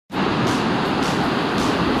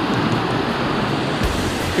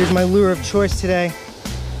Here's my lure of choice today,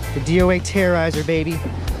 the DOA Terrorizer, baby.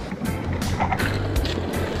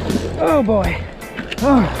 Oh boy.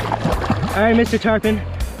 Oh. All right, Mr. Tarpon,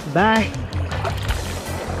 bye.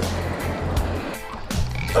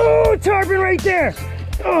 Oh, tarpon right there.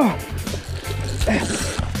 Oh,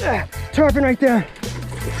 tarpon right there.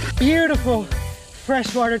 Beautiful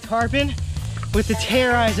freshwater tarpon with the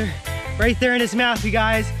Terrorizer right there in his mouth, you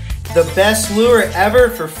guys. The best lure ever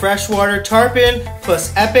for freshwater tarpon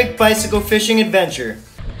plus epic bicycle fishing adventure.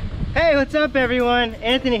 Hey, what's up everyone?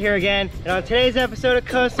 Anthony here again, and on today's episode of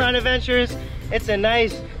Coastline Adventures, it's a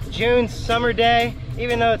nice June summer day.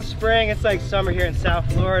 Even though it's spring, it's like summer here in South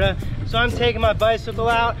Florida. So I'm taking my bicycle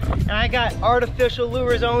out, and I got artificial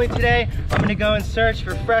lures only today. I'm gonna go and search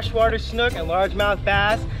for freshwater snook and largemouth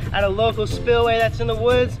bass at a local spillway that's in the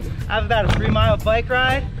woods. I have about a 3-mile bike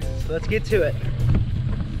ride, so let's get to it.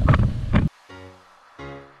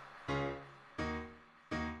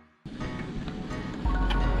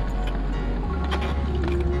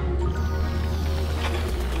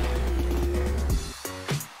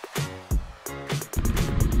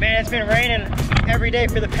 Man, it's been raining every day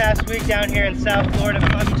for the past week down here in South Florida,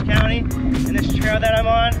 Palm Beach County. And this trail that I'm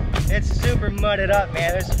on, it's super mudded up,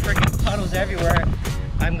 man. There's freaking puddles everywhere.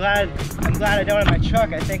 I'm glad I don't have my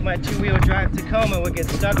truck. I think my 2-wheel drive Tacoma would get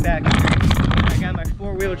stuck back here. I got my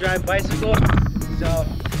 4-wheel drive bicycle, so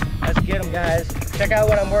let's get them, guys. Check out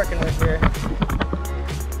what I'm working with here.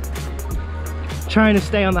 Trying to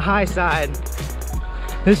stay on the high side.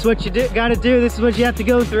 This is what you gotta do. This is what you have to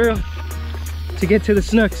go through to get to the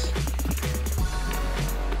snooks.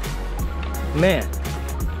 Man.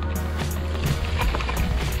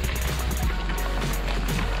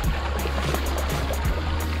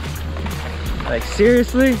 Like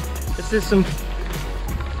seriously, this is some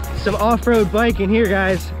off-road biking here,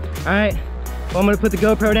 guys. All right, well, I'm gonna put the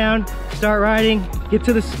GoPro down, start riding, get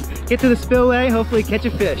to the spillway, hopefully catch a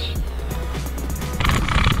fish.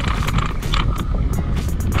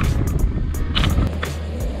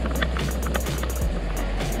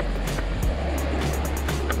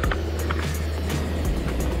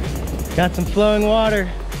 Got some flowing water.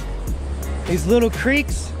 These little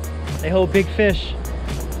creeks, they hold big fish.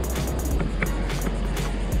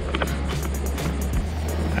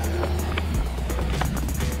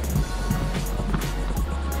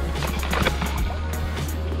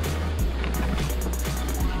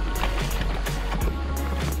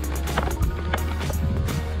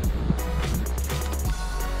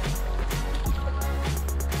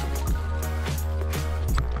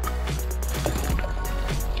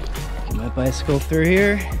 Bicycle through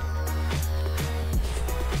here.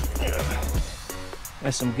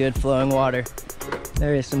 There's some good flowing water.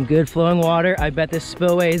 There is some good flowing water. I bet this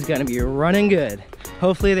spillway is gonna be running good.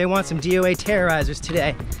 Hopefully they want some DOA Terrorizers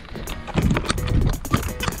today.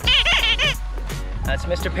 That's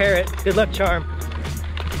Mr. Parrot. Good luck, Charm.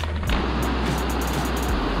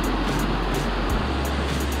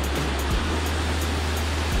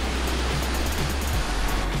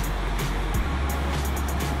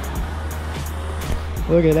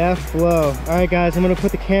 Look at that flow. All right, guys, I'm gonna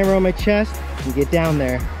put the camera on my chest and get down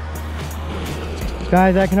there.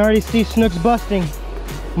 Guys, I can already see snooks busting.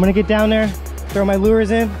 I'm gonna get down there, throw my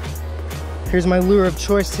lures in. Here's my lure of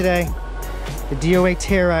choice today, the DOA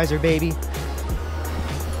Terrorizer, baby.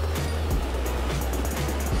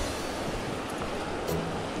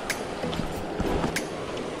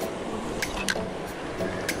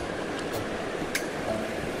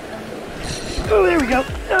 Oh, there we go.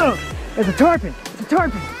 Oh, there's a tarpon.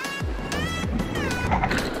 Tarpon.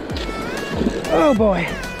 Oh boy.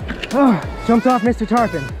 Oh, jumped off Mr.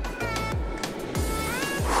 Tarpon.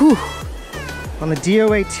 Whew. On the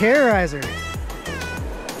DOA Terrorizer.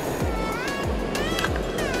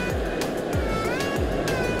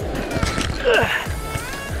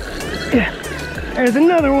 There's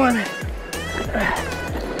another one.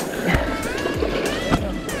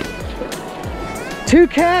 Two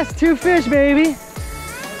casts, 2 fish, baby.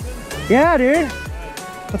 Yeah, dude.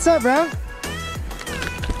 What's up, bro?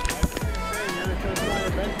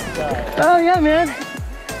 Oh yeah, man.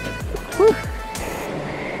 Whew.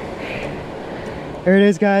 There it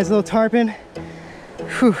is, guys, little tarpon.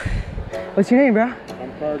 Whew. What's your name, bro?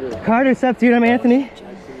 I'm Carter. Carter, what's up, dude? I'm Anthony.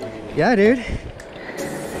 Yeah, dude.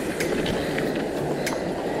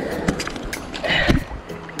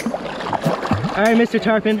 All right, Mr.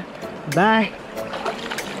 Tarpon, bye.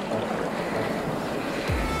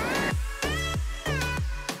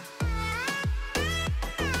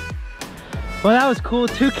 Well, that was cool.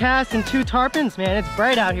 2 casts and 2 tarpons, man. It's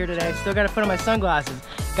bright out here today. Still got to put on my sunglasses.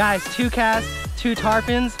 Guys, 2 casts, 2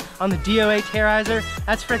 tarpons on the DOA Terrorizer.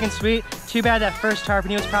 That's freaking sweet. Too bad that first tarpon,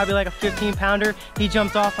 he was probably like a 15-pounder. He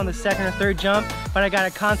jumped off on the 2nd or 3rd jump, but I got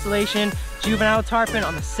a consolation juvenile tarpon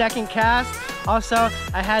on the 2nd cast. Also,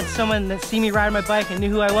 I had someone that see me riding my bike and knew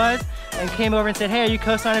who I was and came over and said, hey, are you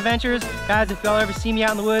Coastline Adventures? Guys, if y'all ever see me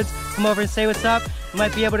out in the woods, come over and say what's up. We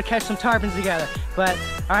might be able to catch some tarpons together. But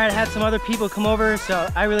all right, I had some other people come over, so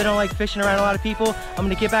I really don't like fishing around a lot of people. I'm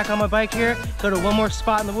gonna get back on my bike here, go to one more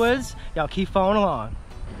spot in the woods. Y'all keep following along.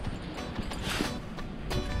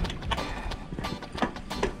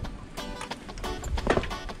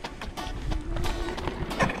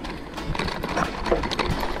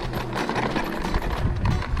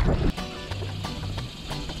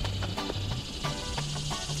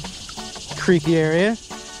 Creepy area.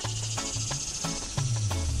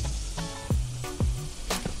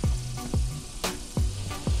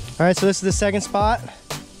 All right, so this is the 2nd spot.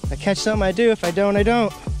 If I catch something, I do. If I don't, I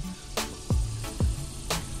don't.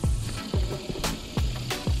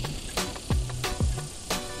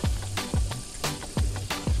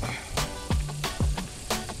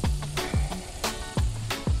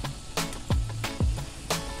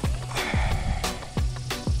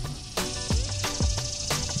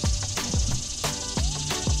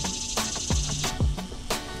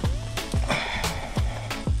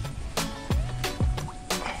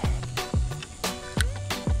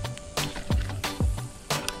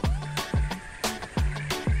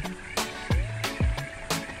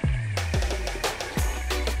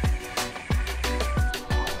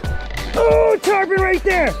 Oh, tarpon right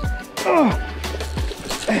there! Oh,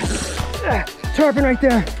 tarpon right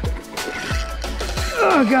there!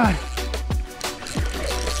 Oh God!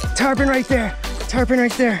 Tarpon right there! Tarpon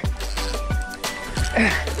right there!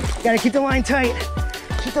 Gotta keep the line tight.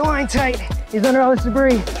 Keep the line tight. He's under all this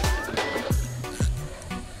debris.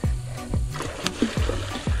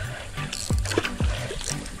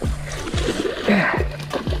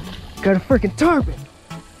 Got a freaking tarpon.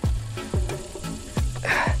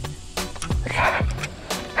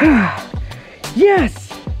 Yes!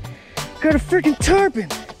 Got a freaking tarpon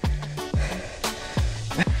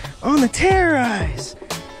on the Terrorize.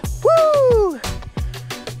 Woo!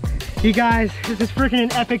 You guys, this is freaking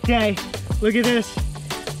an epic day. Look at this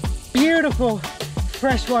beautiful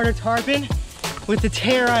freshwater tarpon with the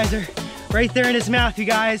Terrorizer right there in his mouth, you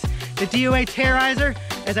guys. The DOA Terrorizer,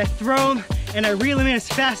 as I throw him and I reel him in as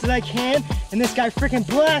fast as I can, and this guy freaking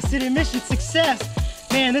blasted in. Mission success.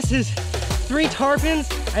 Man, this is 3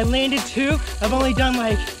 tarpons. I landed 2. I've only done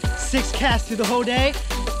like 6 casts through the whole day.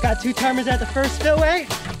 Got 2 tarpons at the first spillway.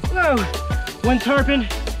 Whoa! 1 tarpon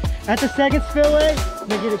at the 2nd spillway. I'm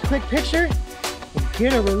gonna get a quick picture and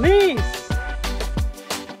get a release.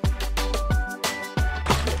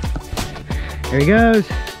 There he goes.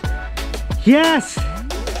 Yes!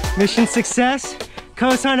 Mission success.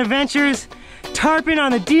 Coastline Adventures. Tarpon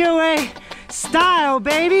on the DOA style,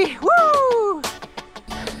 baby. Woo!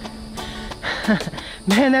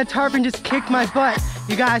 Man, that tarpon just kicked my butt.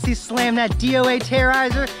 You guys, he slammed that DOA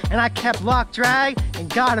Terrorizer and I kept lock drag and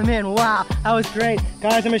got him in. Wow, that was great.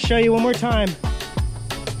 Guys, I'm gonna show you one more time.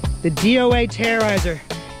 The DOA Terrorizer,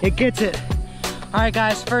 it gets it. All right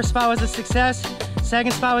guys, first spot was a success.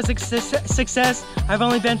 2nd spot was a success. I've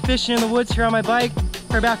only been fishing in the woods here on my bike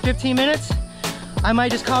for about 15 minutes. I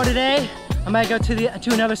might just call it a day. I might go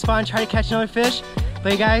to another spot and try to catch another fish.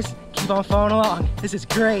 But you guys, keep on following along. This is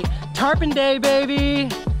great. Tarpon day, baby.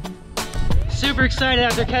 Super excited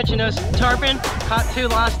after catching those tarpon. Caught 2,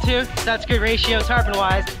 lost 2. So that's good ratio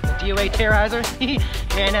tarpon-wise. The DOA Terrorizer.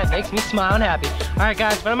 Man, that makes me smile and happy. All right,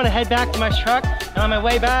 guys, but I'm gonna head back to my truck. And on my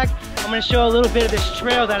way back, I'm gonna show a little bit of this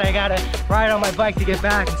trail that I gotta ride on my bike to get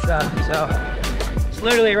back and stuff. So it's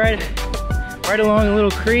literally right along a little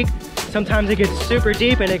creek. Sometimes it gets super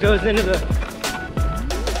deep and it goes into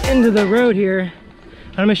the road here.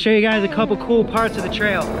 I'm gonna show you guys a couple cool parts of the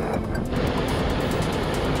trail.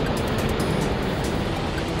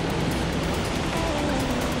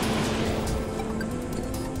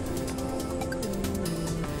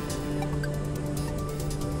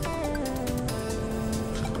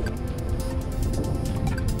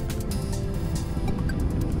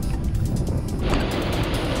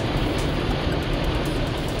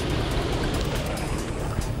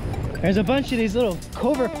 There's a bunch of these little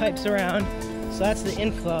culvert pipes around. So that's the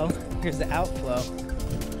inflow. Here's the outflow.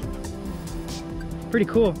 Pretty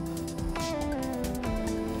cool.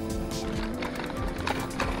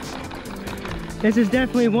 This is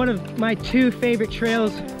definitely one of my 2 favorite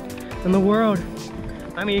trails in the world.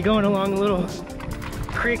 I mean, you're going along a little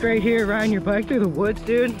creek right here, riding your bike through the woods,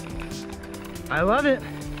 dude. I love it.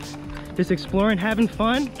 Just exploring, having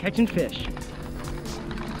fun, catching fish.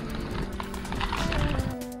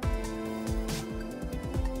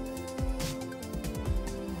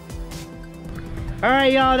 All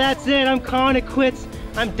right, y'all, that's it. I'm calling it quits.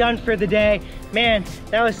 I'm done for the day. Man,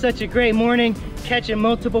 that was such a great morning, catching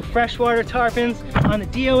multiple freshwater tarpons on the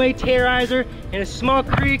DOA terrorizer in a small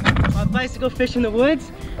creek while bicycle fishing in the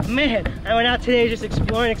woods. Man, I went out today just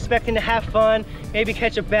exploring, expecting to have fun, maybe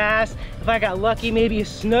catch a bass. If I got lucky, maybe a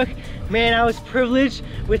snook. Man, I was privileged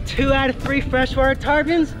with 2 out of 3 freshwater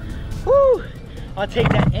tarpons. Woo! I'll take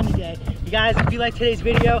that any day. You guys, if you like today's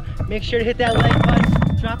video, make sure to hit that like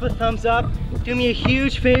button, drop a thumbs up. Do me a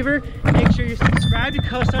huge favor, make sure you're subscribed to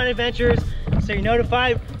Coastline Adventures so you're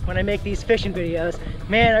notified when I make these fishing videos.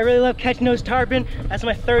 Man, I really love catching those tarpon. That's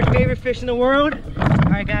my 3rd favorite fish in the world.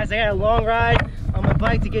 All right, guys, I got a long ride on my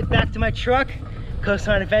bike to get back to my truck.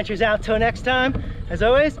 Coastline Adventures out till next time. As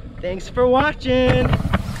always, thanks for watching.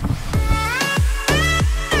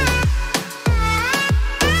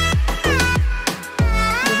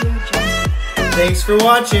 Thanks for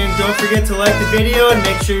watching. Don't forget to like the video and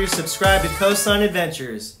make sure you subscribe to Coastline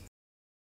Adventures.